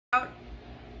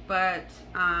but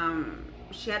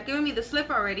she had given me the slip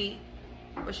already,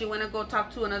 but she went to go talk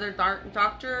to another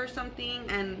doctor or something,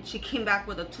 and she came back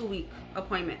with a 2-week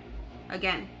appointment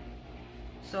again.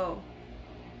 So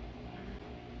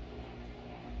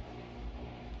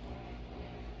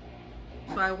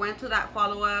I went to that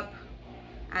follow-up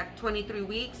at 23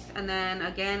 weeks, and then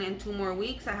again in 2 more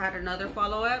weeks I had another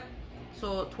follow-up.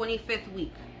 So 25th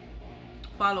week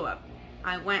follow-up,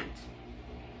 I went.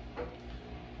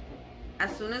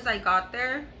 As soon as I got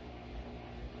there,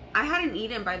 I hadn't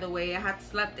eaten, by the way. I had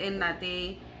slept in that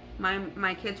day.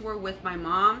 My kids were with my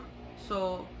mom,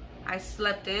 so I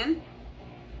slept in,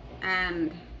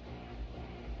 and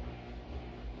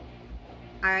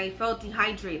I felt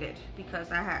dehydrated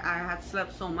because I had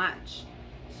slept so much.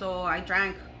 So I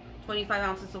drank 25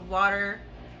 ounces of water.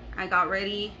 I got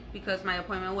ready because my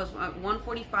appointment was at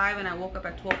 1:45 and I woke up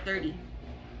at 12:30.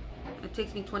 It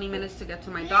takes me 20 minutes to get to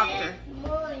my doctor. Good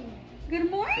morning. Good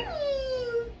morning.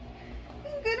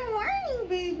 Good morning,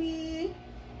 baby.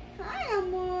 Hi,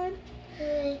 Amor.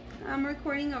 Hey. I'm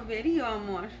recording a video,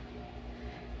 Amor.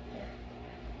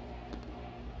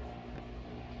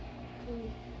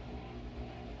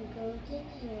 Golden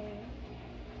hair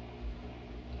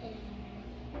and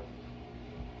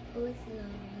who's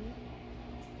long,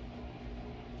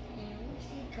 and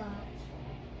she got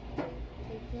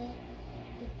the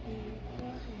beautiful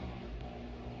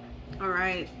hair. All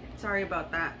right, sorry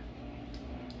about that.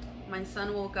 My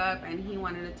son woke up and he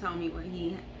wanted to tell me what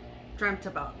he dreamt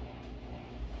about.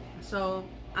 So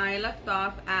I left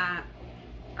off at,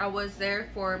 I was there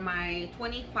for my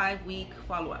 25-week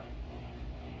follow-up.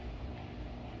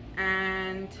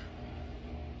 And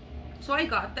so I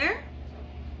got there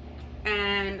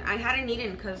and I hadn't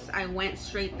eaten because I went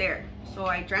straight there. So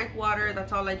I drank water,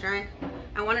 that's all I drank.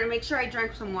 I wanted to make sure I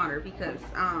drank some water because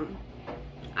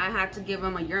I had to give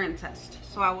him a urine test.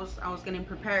 So I was getting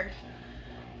prepared.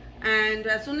 And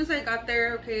as soon as I got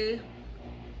there, okay,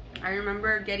 I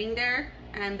remember getting there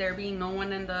and there being no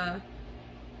one in the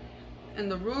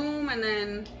room, and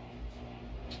then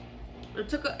it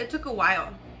took a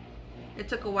while. It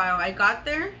took a while. I got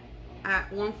there at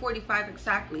 1:45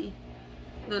 exactly.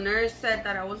 The nurse said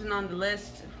that I wasn't on the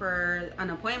list for an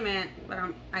appointment, but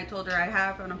I told her I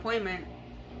have an appointment.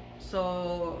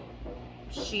 So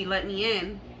she let me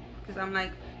in because I'm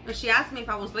like, she asked me if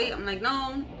I was late. I'm like,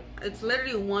 no, it's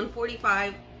literally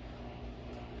 1:45.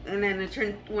 And then it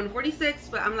turned 1:46,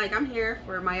 but I'm like, I'm here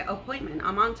for my appointment.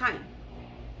 I'm on time.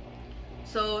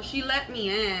 So she let me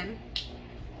in,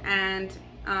 and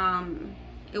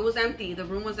it was empty. The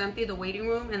room was empty, the waiting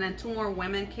room, and then 2 more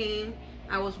women came.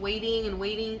 I was waiting and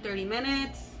waiting 30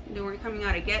 minutes. They weren't coming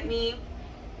out to get me.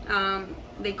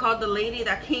 They called the lady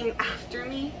that came after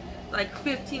me, like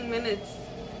 15 minutes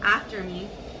after me.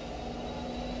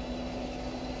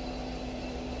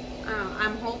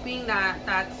 I'm hoping that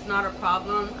that's not a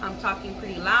problem. I'm talking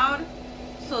pretty loud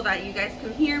so that you guys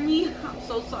can hear me. I'm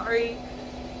so sorry.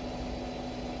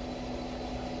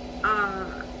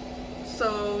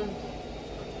 So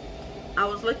I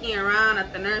was looking around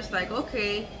at the nurse like,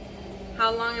 okay,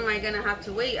 how long am I gonna have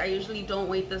to wait? I usually don't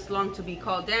wait this long to be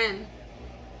called in.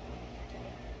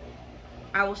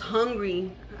 I was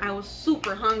hungry. I was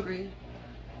super hungry.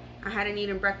 I hadn't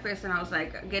eaten breakfast and I was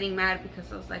like getting mad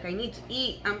because I was like, I need to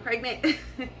eat. I'm pregnant.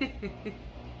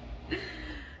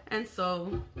 And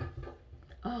so,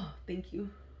 oh, thank you.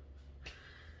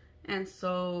 And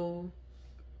so,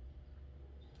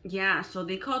 yeah, so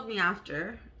they called me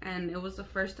after, and it was the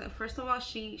first of all,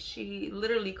 she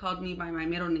literally called me by my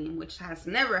middle name, which has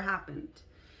never happened.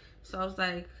 So I was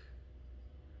like,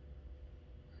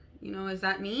 you know, is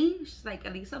that me? She's like,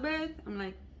 Elizabeth. I'm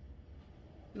like,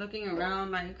 looking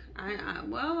around like,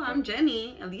 well, I'm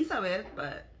Jenny Elizabeth,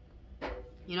 but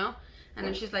you know. And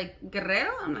then she's like,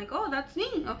 Guerrero. I'm like, oh, that's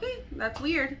me. Okay, that's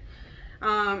weird.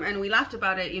 And we laughed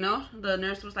about it, you know. The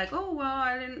nurse was like, oh, well,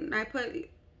 I put,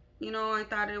 you know, I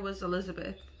thought it was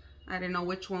Elizabeth. I didn't know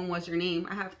which one was your name.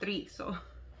 I have 3, so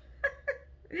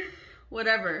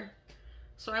whatever.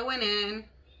 So I went in.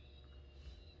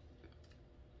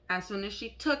 As soon as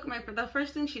she took the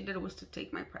first thing she did was to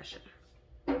take my pressure.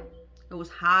 It was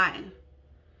high.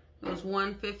 It was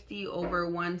 150 over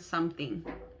 1 something.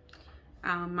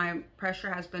 My pressure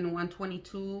has been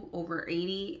 122 over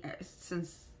 80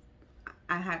 since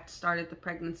I had started the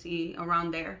pregnancy,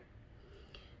 around there.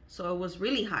 So it was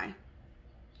really high.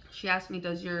 She asked me,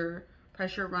 does your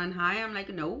pressure run high? I'm like,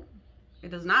 no,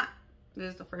 it does not.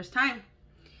 This is the first time.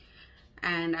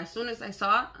 And as soon as I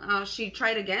saw it, she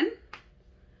tried again.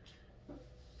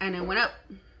 And it went up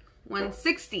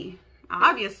 160.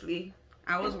 Obviously,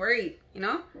 I was worried, you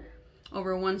know,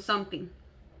 over 1 something.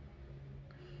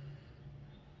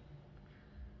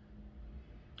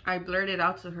 I blurted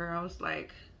out to her. I was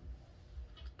like,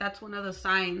 that's one of the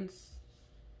signs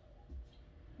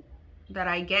that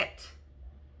I get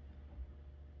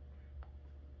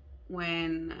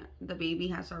when the baby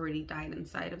has already died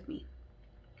inside of me.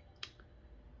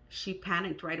 She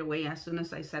panicked right away as soon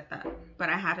as I said that, but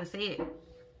I had to say it.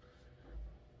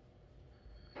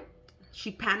 She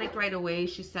panicked right away.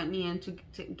 She sent me in to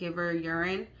give her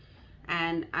urine,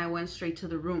 and I went straight to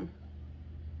the room.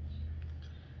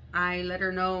 I let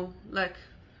her know, look,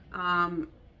 I'm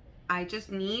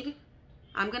gonna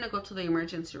go to the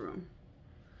emergency room.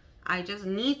 I just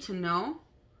need to know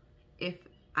if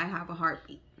I have a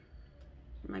heartbeat,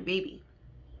 my baby.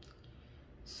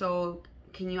 So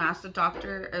can you ask the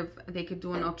doctor if they could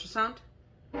do an ultrasound?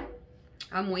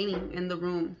 I'm waiting in the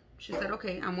room. She said,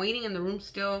 okay. I'm waiting in the room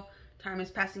still. Time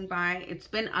is passing by. It's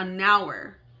been an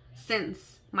hour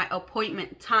since my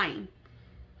appointment time.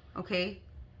 Okay.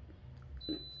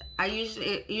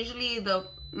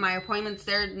 My appointments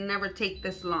there never take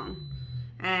this long.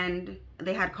 And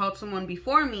they had called someone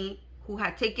before me who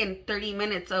had taken 30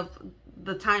 minutes of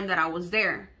the time that I was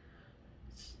there.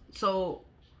 So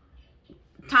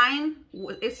time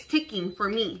is ticking for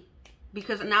me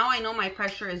because now I know my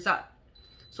pressure is up.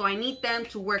 So I need them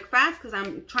to work fast because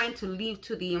I'm trying to leave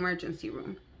to the emergency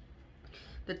room.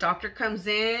 The doctor comes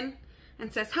in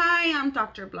and says, hi, I'm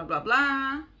Dr. blah, blah,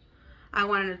 blah. I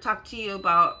wanted to talk to you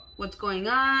about what's going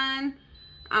on.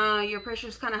 Your pressure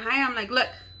is kind of high. I'm like, look,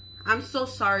 I'm so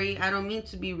sorry. I don't mean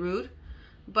to be rude,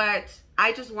 but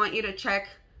I just want you to check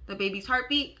the baby's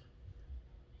heartbeat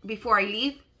before I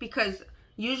leave, because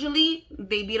usually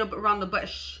they beat up around the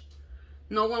bush.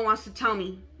 No one wants to tell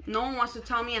me. No one wants to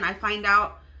tell me, and I find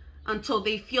out until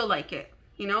they feel like it.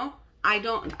 You know,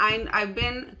 I've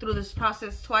been through this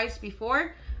process twice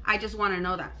before. I just want to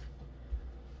know that.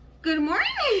 Good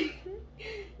morning.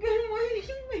 Good morning.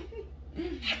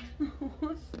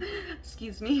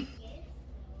 Excuse me.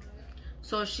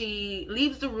 So she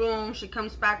leaves the room. She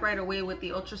comes back right away with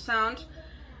the ultrasound.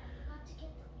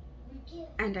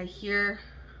 And I hear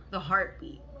the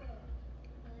heartbeat.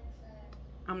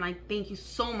 I'm like, thank you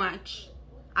so much.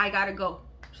 I gotta go.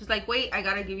 She's like, wait, I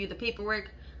gotta give you the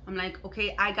paperwork. I'm like,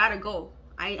 okay, I gotta go.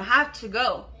 I have to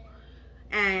go.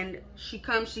 And she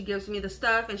comes, she gives me the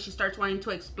stuff, and she starts wanting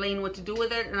to explain what to do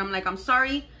with it. And I'm like, I'm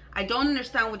sorry. I don't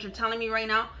understand what you're telling me right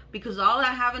now, because all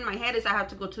I have in my head is I have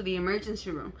to go to the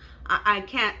emergency room. I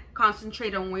can't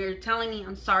concentrate on what you're telling me.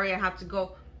 I'm sorry, I have to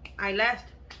go. I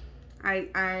left. I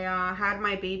had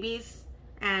my babies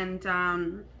and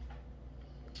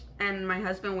my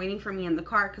husband waiting for me in the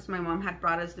car because my mom had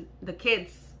brought us the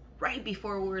kids right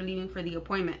before we were leaving for the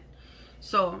appointment.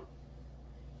 So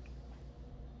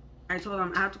I told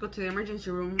him I have to go to the emergency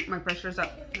room. My pressure's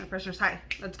up. My pressure's high.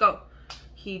 Let's go.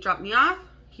 He dropped me off.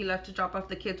 He left to drop off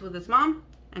the kids with his mom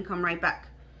and come right back.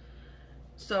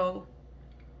 So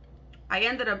I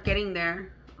ended up getting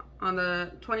there on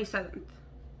the 27th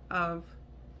of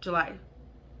July.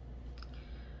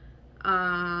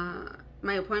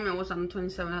 My appointment was on the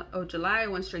 27th of July. I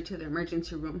went straight to the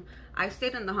emergency room. I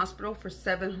stayed in the hospital for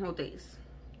 7 whole days.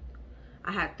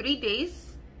 I had 3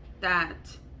 days that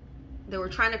they were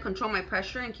trying to control my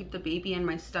pressure and keep the baby in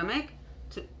my stomach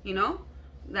to, you know,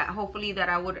 that hopefully that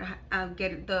I would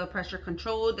get the pressure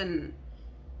controlled and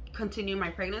continue my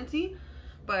pregnancy,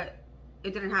 but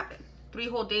it didn't happen. 3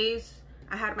 whole days.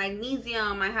 I had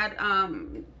magnesium. I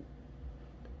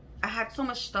had so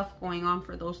much stuff going on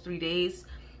for those 3 days.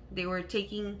 They were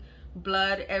taking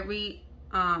blood every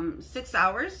 6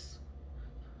 hours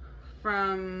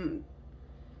from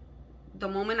the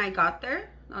moment I got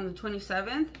there on the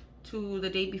 27th to the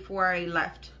day before I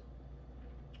left.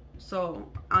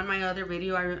 So on my other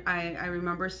video, I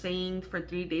remember saying for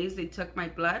 3 days they took my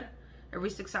blood every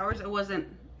 6 hours. It wasn't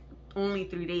only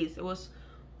 3 days. It was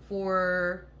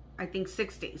for, I think,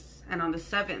 6 days. And on the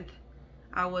 7th,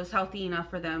 I was healthy enough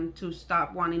for them to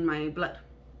stop wanting my blood.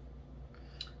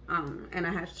 And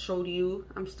I had showed you,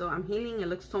 I'm healing. It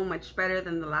looks so much better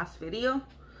than the last video.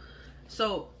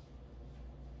 So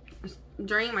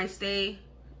during my stay,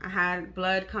 I had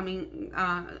blood coming,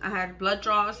 I had blood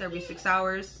draws every 6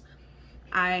 hours.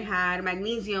 I had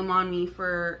magnesium on me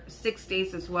for 6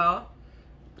 days as well.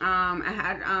 I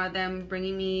had them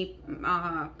bringing me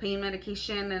pain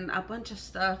medication and a bunch of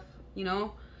stuff, you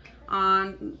know.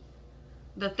 On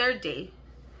the 3rd day,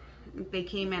 they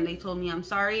came and they told me, I'm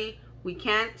sorry, we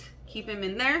can't keep him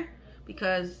in there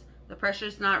because the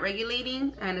pressure's not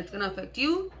regulating and it's gonna affect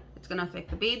you, it's gonna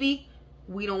affect the baby.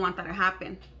 We don't want that to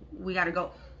happen. We gotta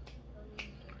go.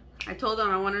 I told them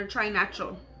I wanted to try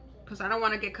natural because I don't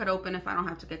want to get cut open if I don't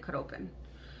have to get cut open.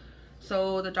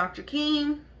 So the doctor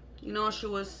came, you know, she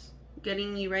was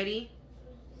getting me ready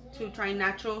to try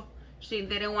natural. They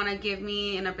didn't want to give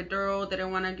me an epidural. They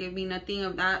didn't want to give me nothing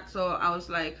of that. So I was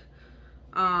like,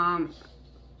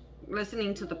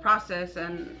 listening to the process,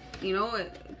 and you know,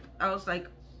 I was like,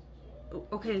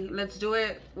 okay, let's do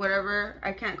it, whatever.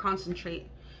 I can't concentrate,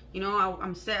 you know.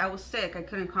 I'm sick. I was sick. I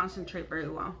couldn't concentrate very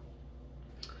well.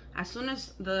 As soon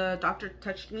as the doctor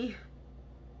touched me,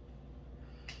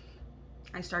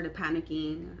 I started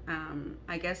panicking.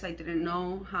 I guess I didn't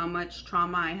know how much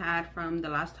trauma I had from the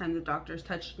last time the doctors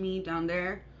touched me down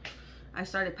there. I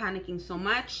started panicking so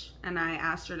much, and I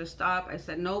asked her to stop. I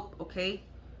said, nope, okay,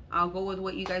 I'll go with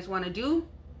what you guys want to do.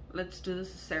 Let's do the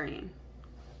cesarean.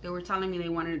 They were telling me they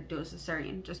wanted to do a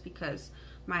cesarean just because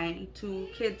my 2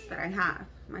 kids that I have,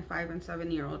 my 5 and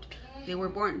 7-year-old, they were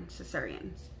born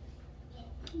cesareans.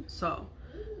 So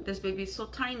this baby's so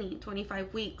tiny,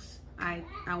 25 weeks. I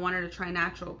wanted to try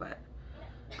natural, but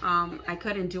I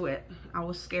couldn't do it. I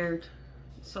was scared.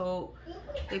 So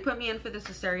they put me in for the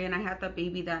cesarean. I had the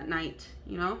baby that night,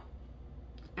 you know,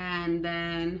 and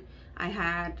then I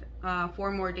had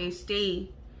 4 more days stay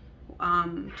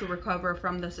to recover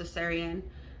from the cesarean.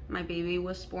 My baby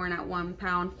was born at 1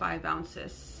 pound 5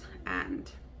 ounces,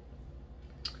 and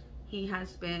he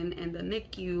has been in the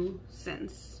NICU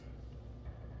since.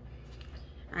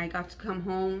 I got to come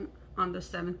home on the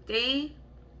 7th day,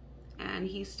 and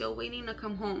he's still waiting to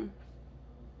come home.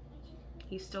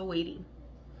 He's still waiting.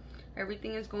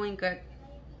 Everything is going good.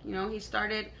 You know, he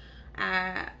started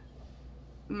at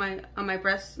my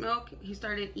breast milk. He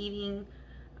started eating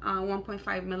 1.5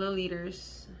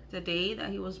 milliliters the day that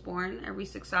he was born, every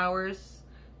 6 hours.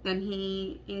 Then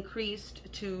he increased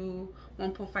to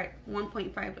 1.5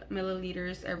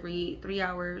 milliliters every 3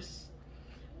 hours.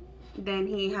 Then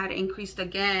he had increased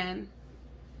again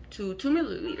to 2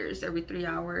 milliliters every 3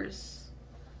 hours,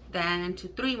 then to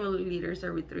 3 milliliters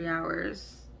every 3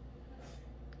 hours.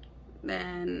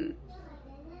 Then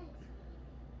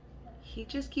he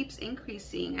just keeps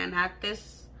increasing, and at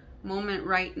this moment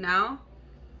right now,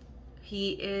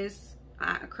 he is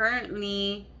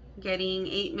currently getting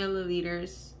 8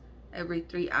 milliliters every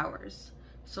 3 hours.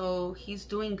 So he's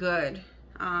doing good.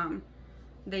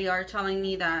 They are telling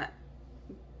me that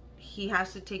he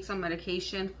has to take some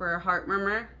medication for a heart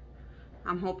murmur.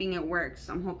 I'm hoping it works.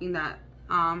 I'm hoping that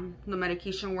the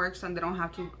medication works and they don't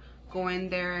have to go in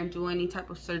there and do any type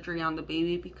of surgery on the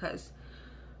baby, because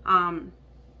I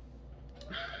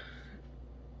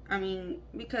mean,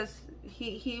 because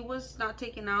he was not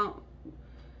taken out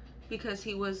because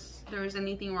there was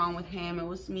anything wrong with him. It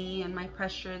was me and my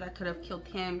pressure that could have killed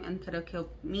him and could have killed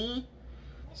me.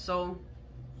 So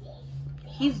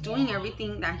he's doing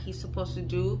everything that he's supposed to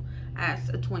do as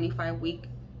a 25-week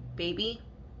baby,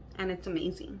 and it's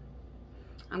amazing.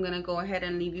 I'm gonna go ahead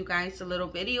and leave you guys a little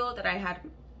video that I had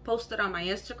posted on my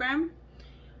Instagram,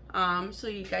 so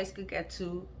you guys could get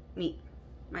to meet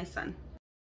my son.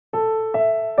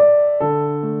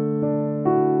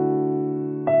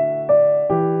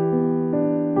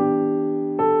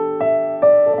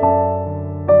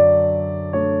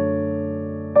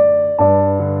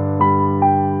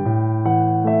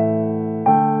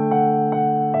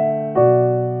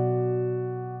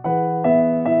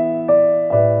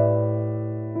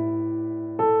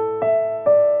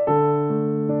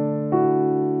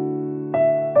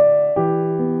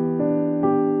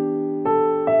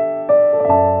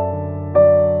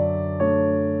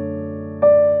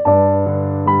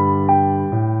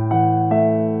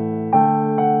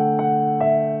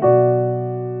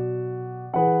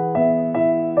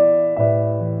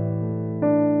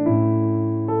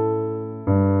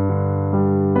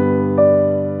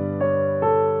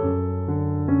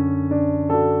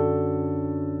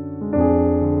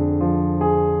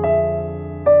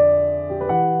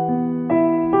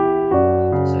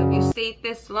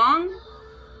 This long,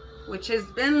 which has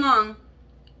been long,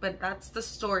 but that's the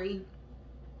story.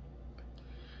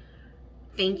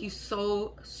 Thank you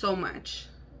so much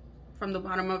from the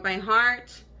bottom of my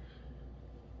heart.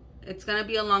 It's gonna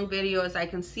be a long video, as I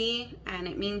can see, and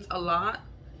it means a lot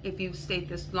if you've stayed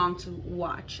this long to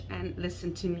watch and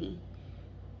listen to me.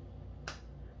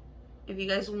 If you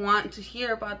guys want to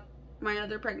hear about my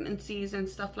other pregnancies and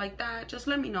stuff like that, just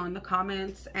let me know in the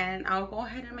comments and I'll go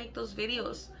ahead and make those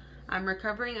videos. I'm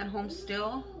recovering at home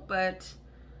still, but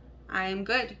I'm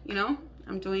good, you know.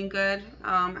 I'm doing good.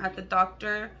 At the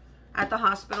doctor, at the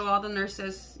hospital, all the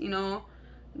nurses, you know,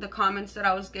 the comments that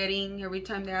I was getting every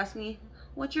time they asked me,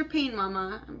 what's your pain,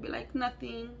 mama? I'd be like,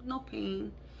 nothing, no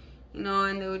pain, you know,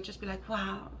 and they would just be like,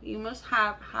 wow, you must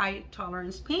have high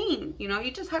tolerance pain, you know,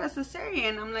 you just had a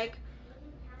cesarean. I'm like,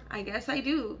 I guess I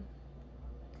do.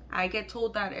 I get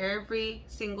told that every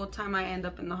single time I end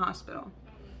up in the hospital,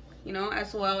 you know,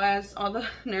 as well as all the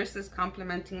nurses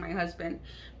complimenting my husband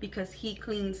because he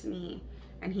cleans me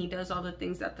and he does all the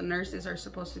things that the nurses are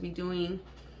supposed to be doing,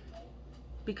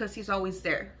 because he's always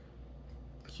there.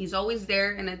 He's always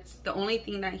there, and it's the only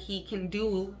thing that he can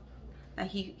do, that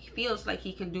he feels like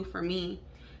he can do for me.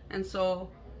 And so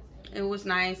it was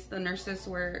nice. The nurses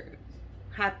were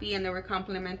happy and they were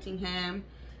complimenting him,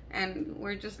 and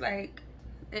we're just like,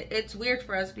 it's weird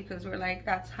for us because we're like,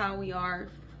 that's how we are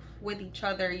with each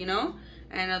other, you know.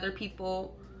 And other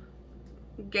people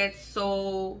get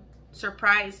so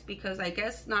surprised because I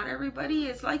guess not everybody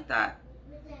is like that.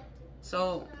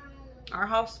 So our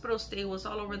hospital stay was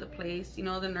all over the place, you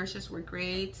know. The nurses were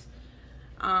great,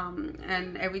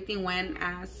 and everything went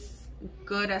as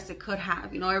good as it could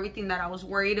have, you know. Everything that I was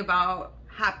worried about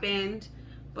happened,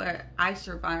 but I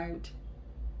survived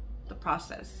the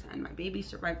process, and my baby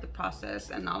survived the process,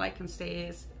 and all I can say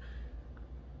is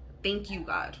thank you,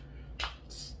 God.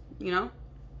 You know,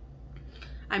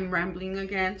 I'm rambling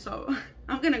again, so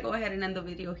I'm gonna go ahead and end the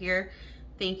video here.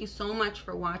 Thank you so much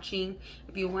for watching.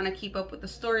 If you want to keep up with the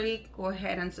story, go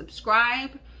ahead and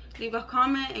subscribe. Leave a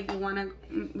comment if you want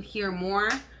to hear more.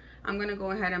 I'm gonna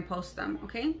go ahead and post them.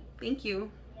 Okay, thank you.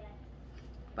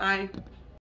 Bye.